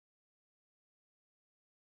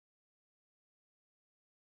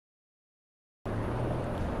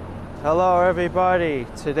Hello everybody,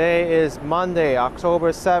 today is Monday,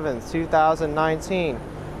 October 7th, 2019.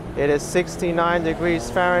 It is 69 degrees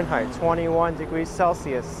Fahrenheit, 21 degrees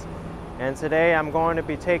Celsius. And today I'm going to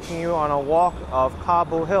be taking you on a walk of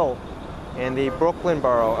Cobble Hill in the Brooklyn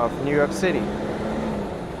borough of New York City.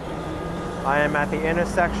 I am at the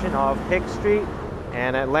intersection of Hoyt Street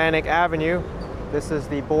and Atlantic Avenue. This is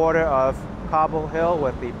the border of Cobble Hill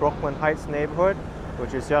with the Brooklyn Heights neighborhood,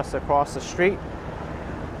 which is just across the street.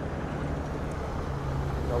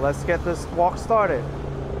 So let's get this walk started.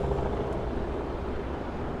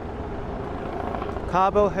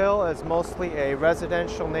 Cobble Hill is mostly a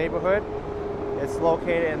residential neighborhood. It's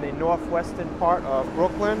located in the northwestern part of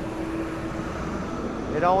Brooklyn.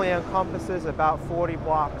 It only encompasses about 40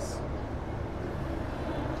 blocks.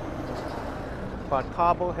 But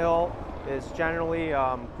Cobble Hill is generally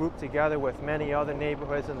grouped together with many other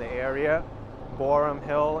neighborhoods in the area. Boerum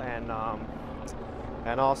Hill and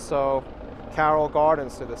also Carroll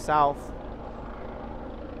Gardens to the south.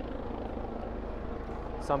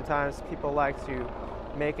 Sometimes people like to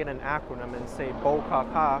make it an acronym and say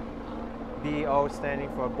BOKK. BO standing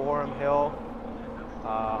for Boerum Hill,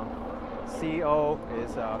 CO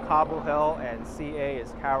is Cobble Hill, and CA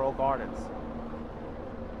is Carroll Gardens.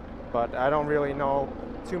 But I don't really know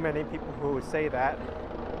too many people who say that.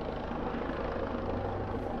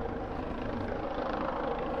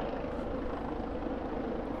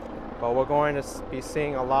 But we're going to be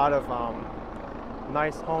seeing a lot of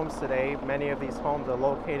nice homes today. Many of these homes are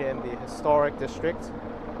located in the historic district.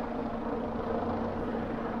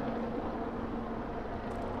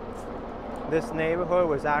 This neighborhood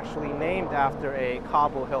was actually named after a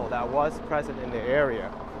cobble hill that was present in the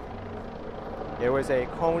area. There was a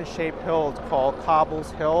cone-shaped hill called Cobble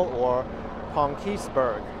Hill or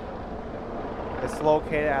Conquistburg. It's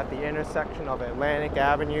located at the intersection of Atlantic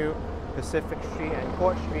Avenue, Pacific Street, and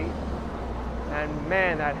Court Street. And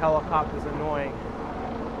man, that helicopter's annoying.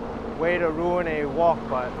 Way to ruin a walk,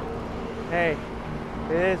 but hey,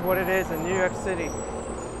 it is what it is in New York City.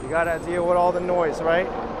 You gotta deal with all the noise, right?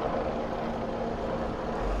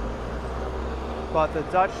 But the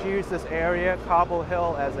Dutch used this area, Cobble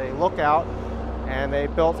Hill, as a lookout, and they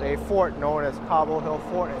built a fort known as Cobble Hill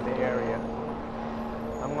Fort in the area.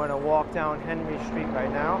 I'm going to walk down Henry Street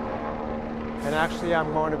right now. And actually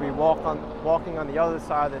I'm going to be walking on the other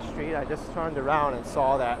side of the street. I just turned around and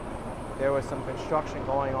saw that there was some construction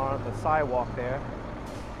going on the sidewalk there.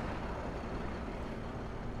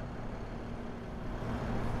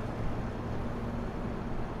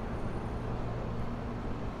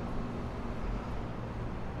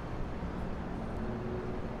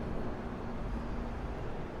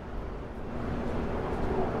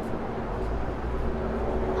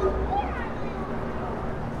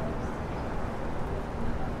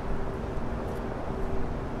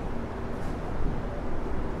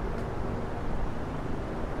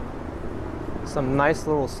 Some nice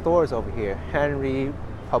little stores over here. Henry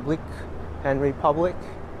Public,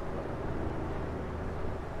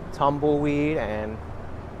 Tumbleweed, and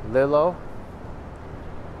Lilo.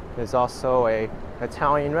 There's also a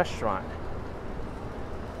Italian restaurant.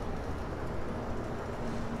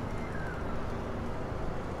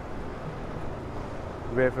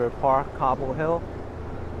 River Park, Cobble Hill.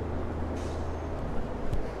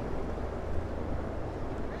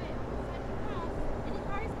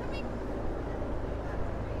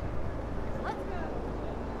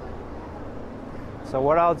 So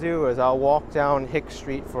what I'll do is I'll walk down Hoyt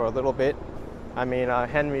Street for a little bit.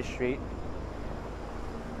 Henry Street.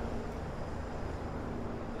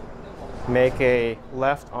 Make a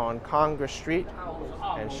left on Congress Street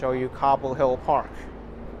and show you Cobble Hill Park.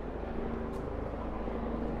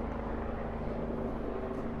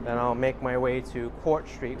 Then I'll make my way to Court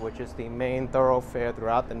Street, which is the main thoroughfare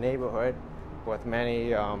throughout the neighborhood with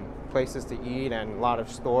many places to eat and a lot of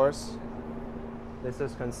stores. This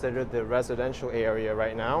is considered the residential area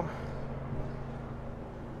right now.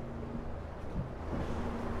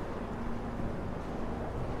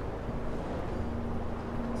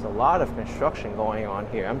 There's a lot of construction going on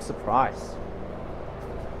here. I'm surprised.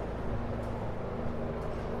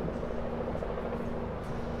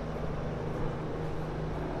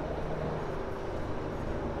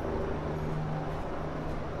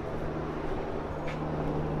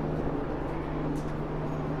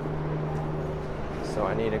 So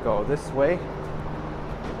I need to go this way.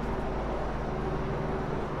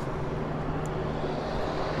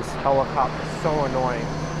 This helicopter is so annoying.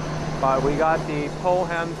 But we got the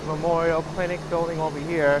Poham's Memorial Clinic building over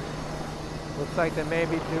here. Looks like they may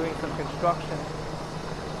be doing some construction.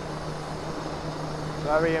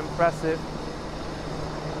 Very impressive.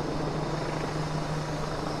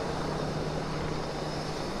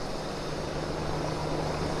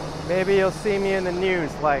 Maybe you'll see me in the news,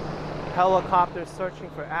 like helicopters searching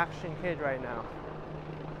for Action Kid right now.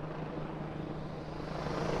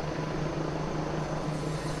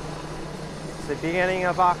 It's the beginning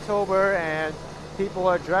of October and people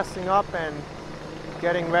are dressing up and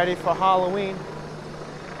getting ready for Halloween.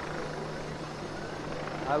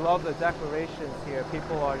 I love the decorations here.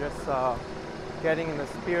 People are just getting in the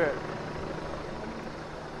spirit.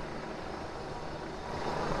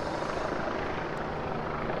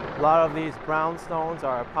 A lot of these brownstones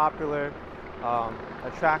are popular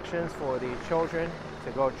attractions for the children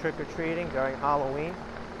to go trick-or-treating during Halloween.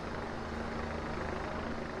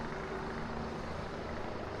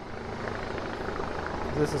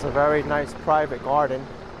 This is a very nice private garden.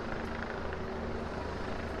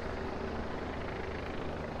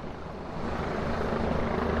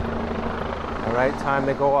 All right, time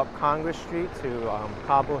to go up Congress Street to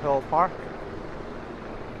Cobble Hill Park.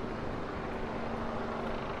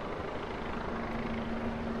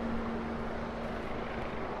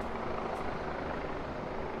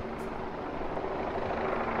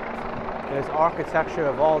 There's architecture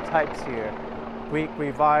of all types here. Greek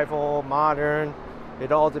Revival, modern.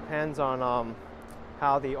 It all depends on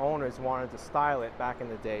how the owners wanted to style it back in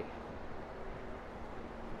the day.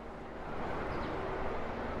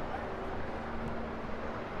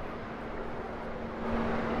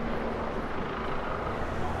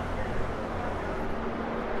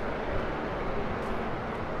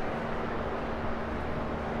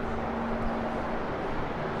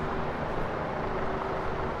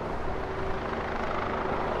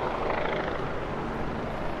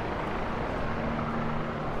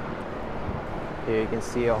 Here you can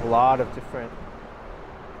see a lot of different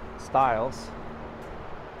styles,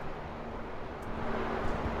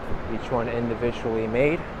 each one individually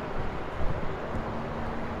made.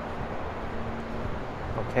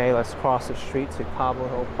 Okay, let's cross the street to Cobble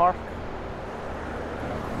Hill Park.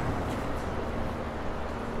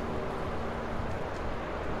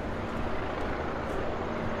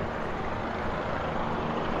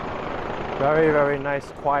 Very, very nice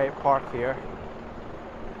quiet park here.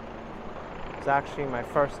 It's actually my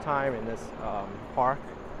first time in this park.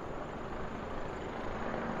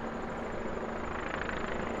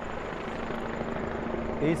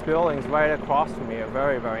 These buildings right across from me are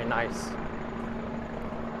very, very nice.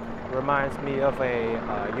 Reminds me of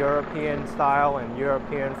a European style and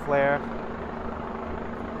European flair.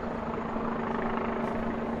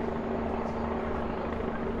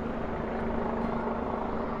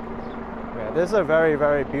 Yeah, this is a very,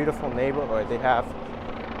 very beautiful neighborhood. They have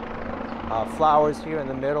flowers here in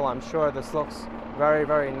the middle. I'm sure this looks very,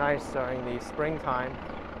 very nice during the springtime.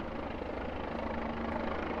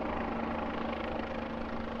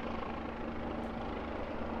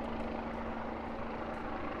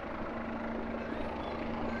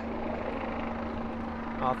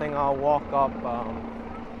 I think I'll walk up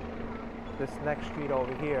this next street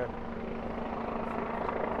over here.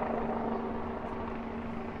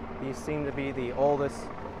 These seem to be the oldest.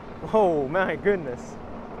 Oh my goodness.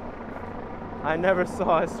 I never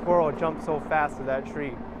saw a squirrel jump so fast to that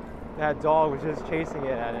tree. That dog was just chasing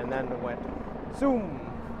it and then it went zoom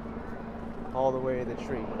all the way to the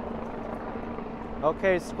tree.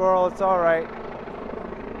 Okay, squirrel, it's all right.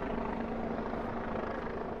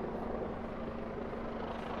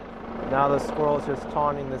 Now the squirrel's just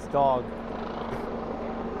taunting this dog.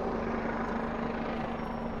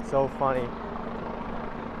 So funny.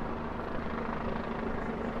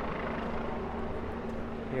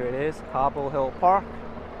 Here it is, Cobble Hill Park.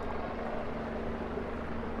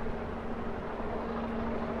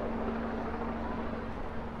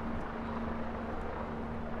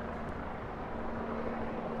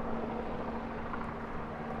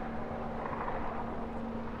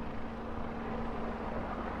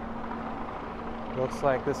 Looks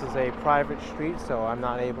like this is a private street, so I'm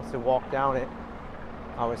not able to walk down it.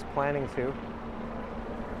 I was planning to,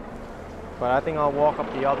 but I think I'll walk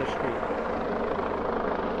up the other street.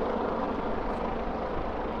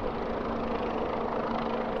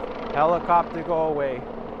 Helicopter, go away.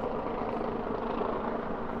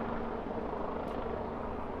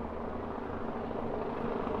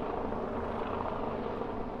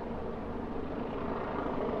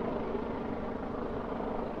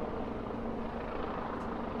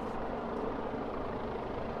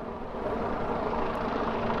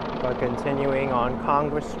 But continuing on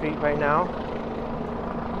Congress Street right now.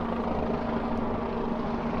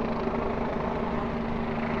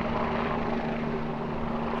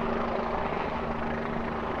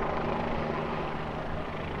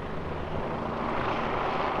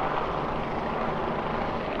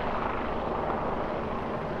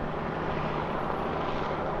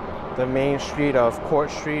 The main street of Court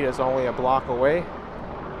Street is only a block away.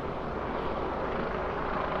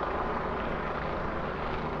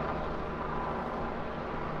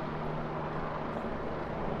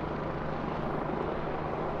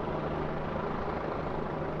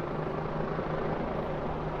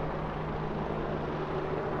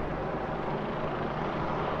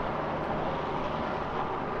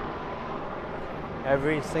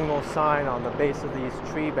 Every single sign on the base of these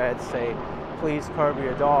tree beds say, "Please curb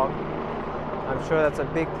your dog." I'm sure that's a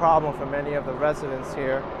big problem for many of the residents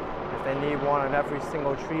here if they need one on every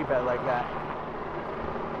single tree bed like that.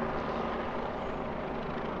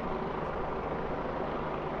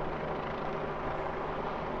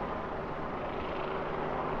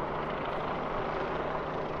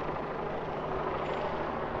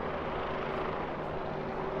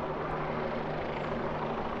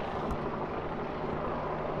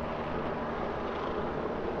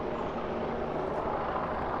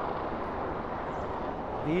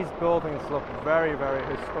 These buildings look very, very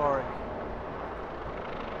historic.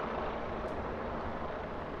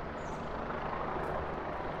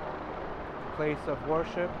 Place of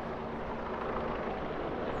worship.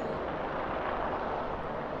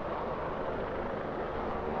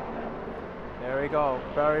 There we go,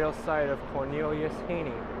 burial site of Cornelius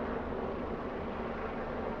Heaney.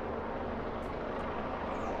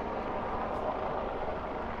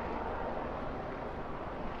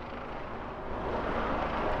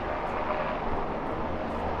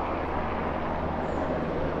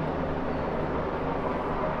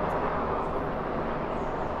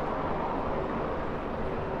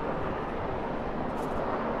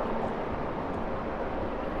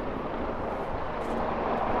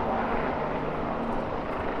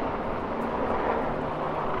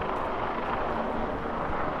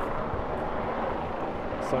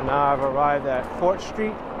 So now I've arrived at Hoyt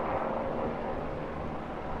Street.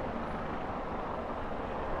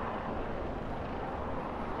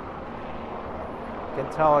 You can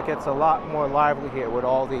tell it gets a lot more lively here with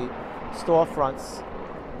all the storefronts.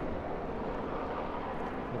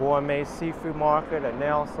 Gourmet seafood market, a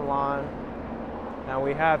nail salon. Now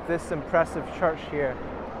we have this impressive church here.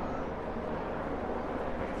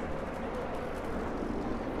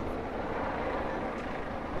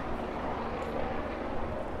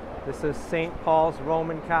 This is St. Paul's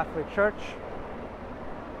Roman Catholic Church.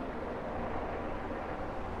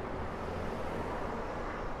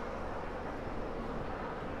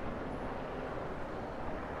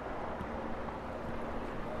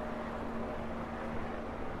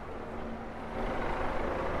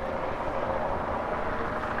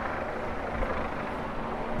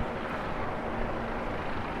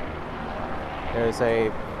 There's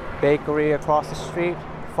a bakery across the street,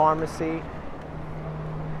 pharmacy.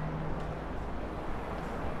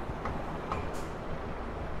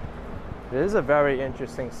 This is a very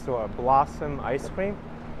interesting store, Blossom Ice Cream.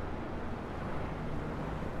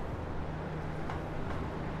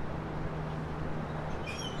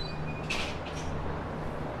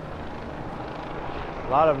 A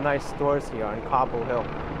lot of nice stores here on Cobble Hill.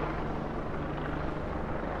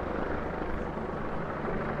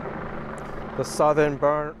 The southern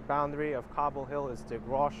boundary of Cobble Hill is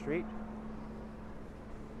Degraw Street.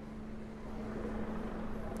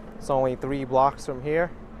 It's only 3 blocks from here.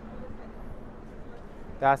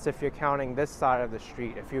 That's if you're counting this side of the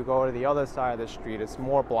street. If you go to the other side of the street, it's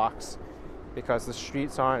more blocks because the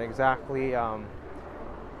streets aren't exactly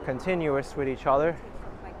continuous with each other.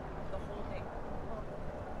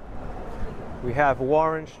 We have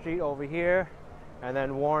Warren Street over here, and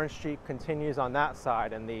then Warren Street continues on that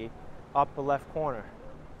side in the upper left corner.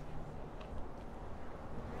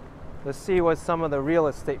 Let's see what some of the real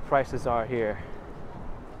estate prices are here.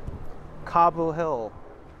 Cobble Hill,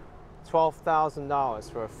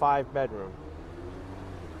 $12,000 for a 5-bedroom.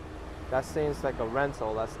 That seems like a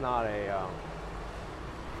rental. That's not a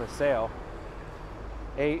for sale.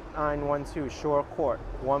 8912 Shore Court,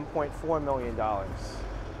 $1.4 million.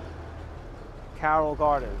 Carroll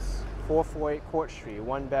Gardens, 448 Court Street,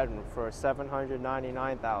 1-bedroom for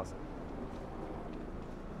 $799,000.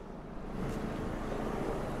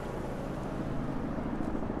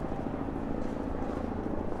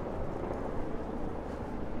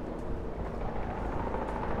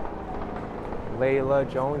 Layla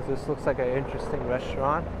Jones, this looks like an interesting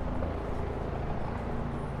restaurant.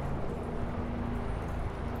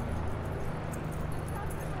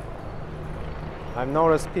 I've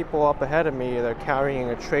noticed people up ahead of me, they're carrying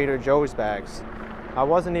a Trader Joe's bags. I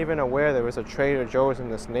wasn't even aware there was a Trader Joe's in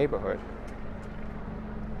this neighborhood.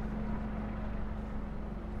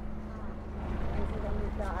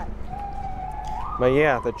 But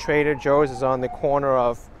yeah, the Trader Joe's is on the corner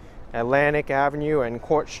of Atlantic Avenue and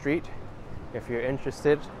Court Street, if you're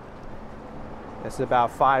interested. It's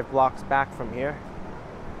about 5 blocks back from here.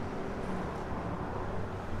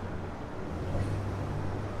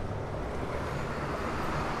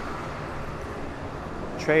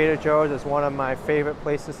 Trader Joe's is one of my favorite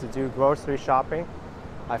places to do grocery shopping.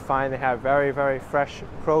 I find they have very, very fresh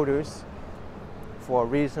produce for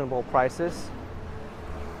reasonable prices.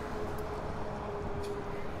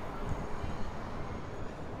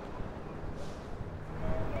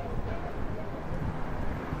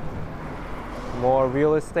 More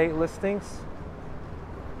real estate listings.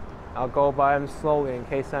 I'll go by them slowly in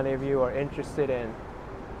case any of you are interested in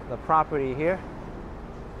the property here.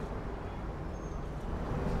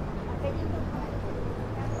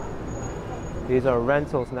 These are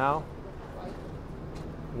rentals now.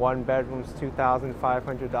 1 bedroom's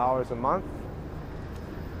 $2,500 a month.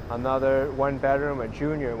 Another 1 bedroom, a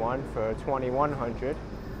junior one, for $2,100.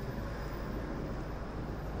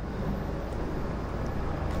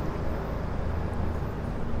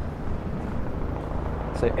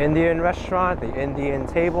 It's an Indian restaurant, the Indian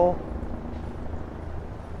Table.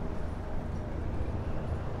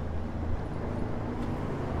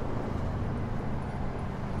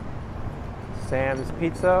 Sam's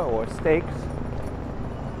Pizza or Steaks.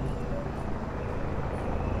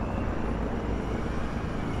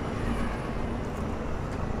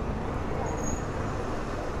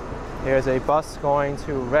 Here's a bus going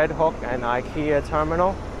to Red Hook and IKEA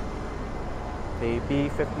Terminal, the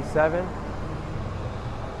B57.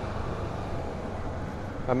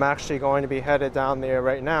 I'm actually going to be headed down there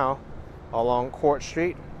right now along Court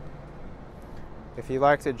Street. If you'd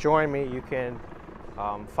like to join me, you can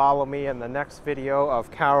follow me in the next video of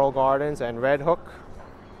Carroll Gardens and Red Hook.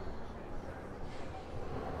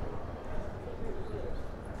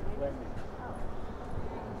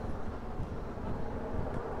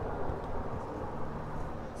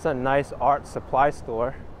 It's a nice art supply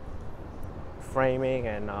store, framing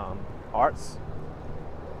and arts.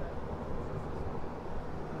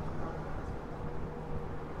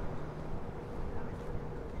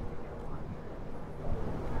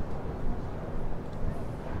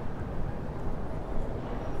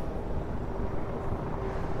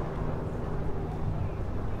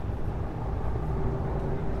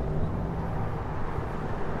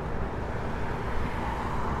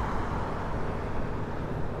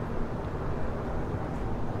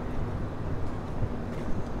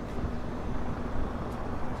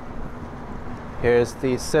 Here's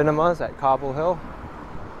the cinemas at Cobble Hill.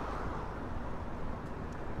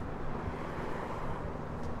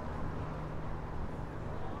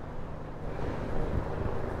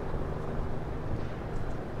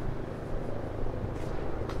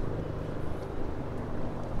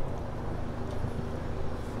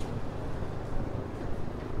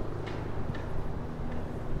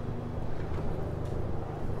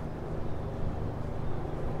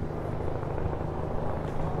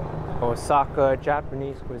 Osaka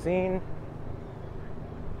Japanese cuisine.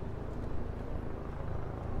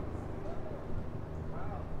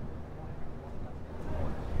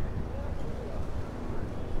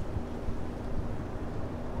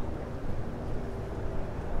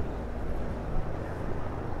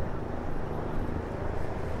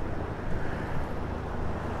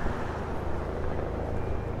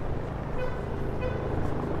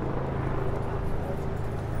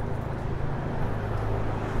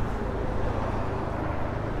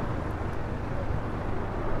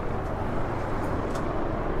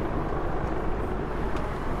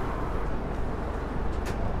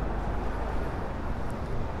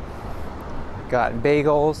 Got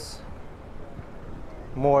bagels,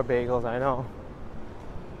 more bagels, I know.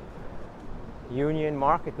 Union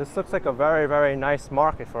Market. This looks like a very, very nice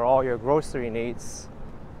market for all your grocery needs.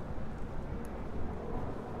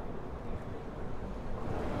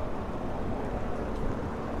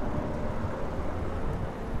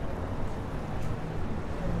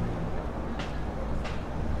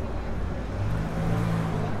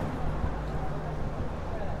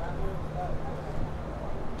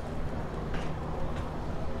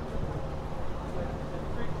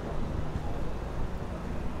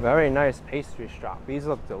 Very nice pastry shop. These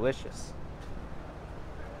look delicious.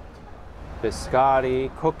 Biscotti,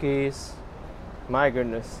 cookies. My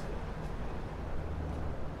goodness.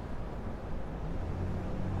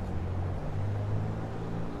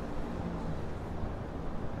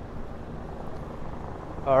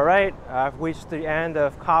 All right, I've reached the end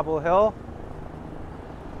of Cobble Hill.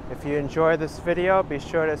 If you enjoyed this video, be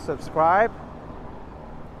sure to subscribe.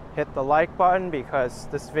 Hit the like button because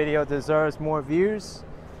this video deserves more views.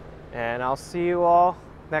 And I'll see you all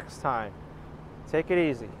next time. Take it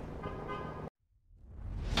easy.